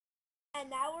And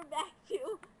now we're back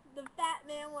to the fat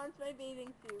man wants my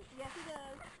bathing suit. Yes, he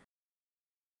does.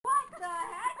 What the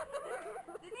heck?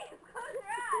 Denise, close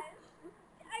your eyes.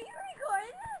 Are you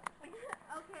recording this?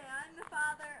 Okay, I'm the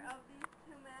father of these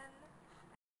two men.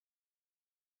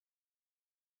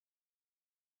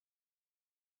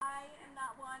 I am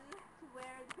not one to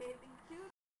wear the bathing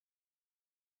suit.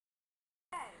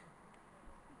 Okay,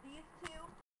 these two.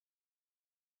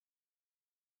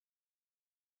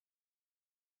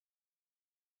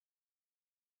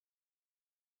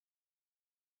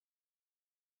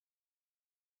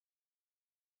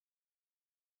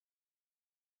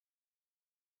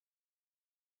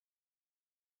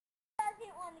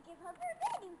 Doesn't want to give her her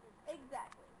bathing suit.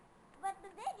 Exactly. But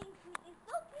the bathing suit is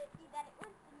so pretty that it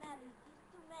wants to marry these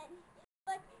two men.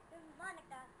 But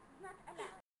Monica is not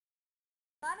allowed.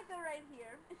 Monica right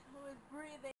here, who is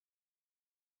breathing.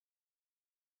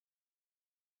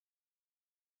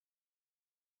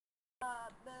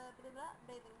 The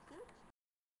bathing suit.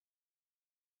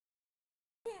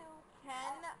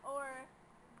 Ken or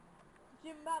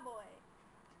Zimbabwe.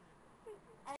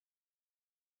 And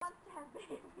wants to have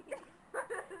babies. The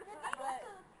bathing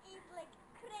suit is like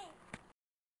crazy.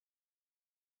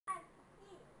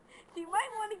 She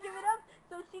might want to give it up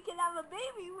so she can have a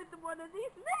baby with one of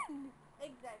these men.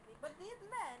 Exactly. But these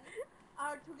men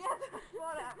are together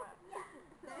forever.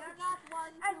 They are not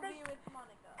one to be with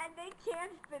Monica. And they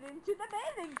can't fit into the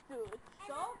bathing suit.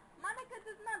 So Monica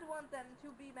does not want them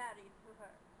to be married to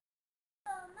her.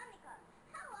 So Monica,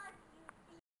 how are you?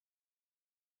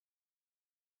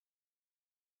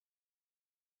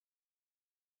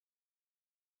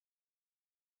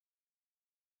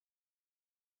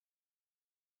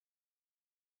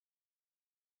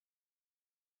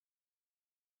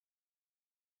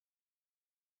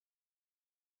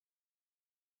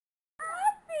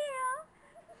 I feel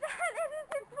that it is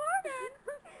important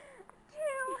to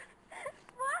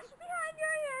wash behind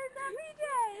your ears every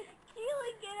day.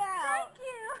 Keely, get out. Thank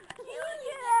you. Keely,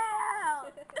 get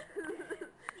out.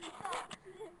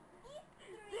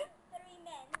 These three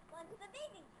men want the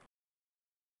bathing suit.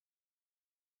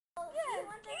 So Yes, you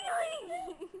want the Keely.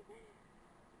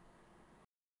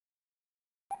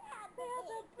 have the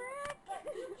bathing suit, but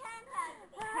you can't have the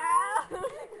bathing How?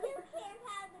 suit. You can't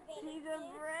have the bathing She's suit.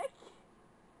 a brick.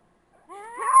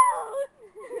 How?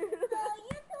 So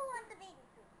you two want the bathing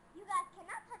suit. You guys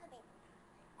cannot have the bathing suit.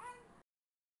 And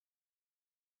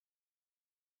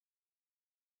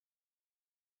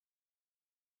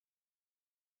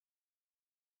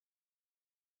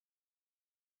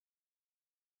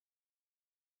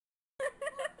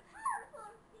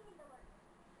powerful thing in the world.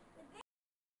 The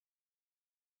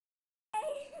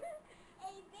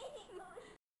a bathing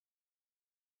suit.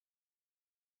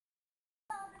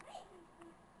 So the bathing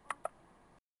suit.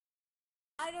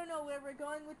 I don't know where we're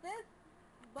going with this,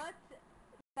 but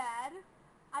bad.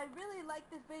 I really like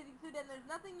this bathing suit, and there's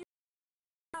nothing you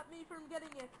can stop me from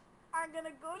getting it. I'm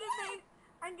gonna go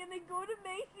to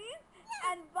Macy's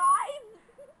and buy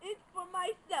it for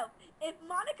myself. If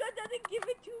Monica doesn't give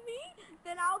it to me,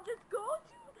 then I'll just go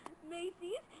to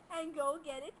Macy's and go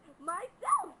get it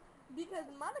myself. Because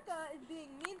Monica is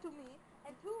being mean to me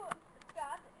and to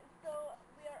Scott, so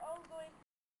we are all going to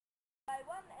buy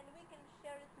one and we can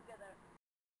share it together.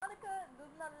 Monica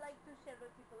does not like to share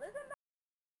with people, isn't it?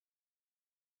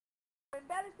 You're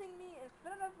embarrassing me in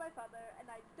front of my father, and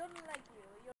I don't like you.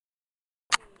 You're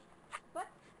me.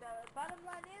 But the bottom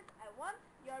line is, I want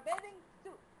your bathing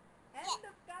suit. End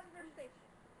of conversation.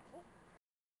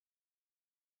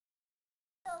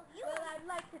 So you Well, I'd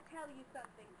like to tell you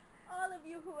something. All of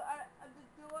you who are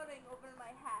adoring over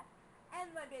my hat and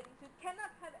my bathing suit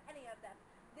cannot have any of them.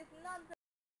 This nonsense.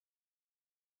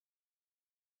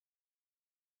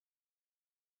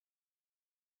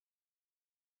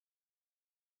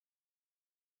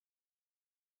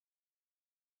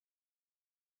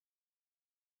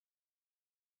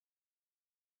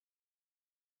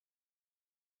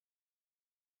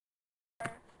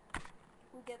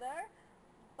 Together,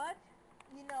 but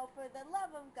you know, for the love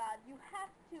of God, you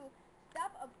have to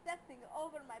stop obsessing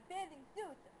over my bathing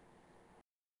suit.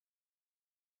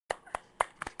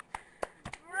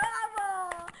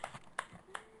 Bravo!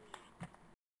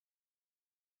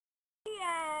 The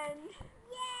end.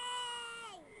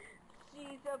 Yay!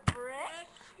 She's a brick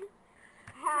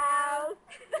house.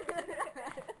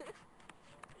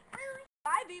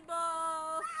 Bye, people.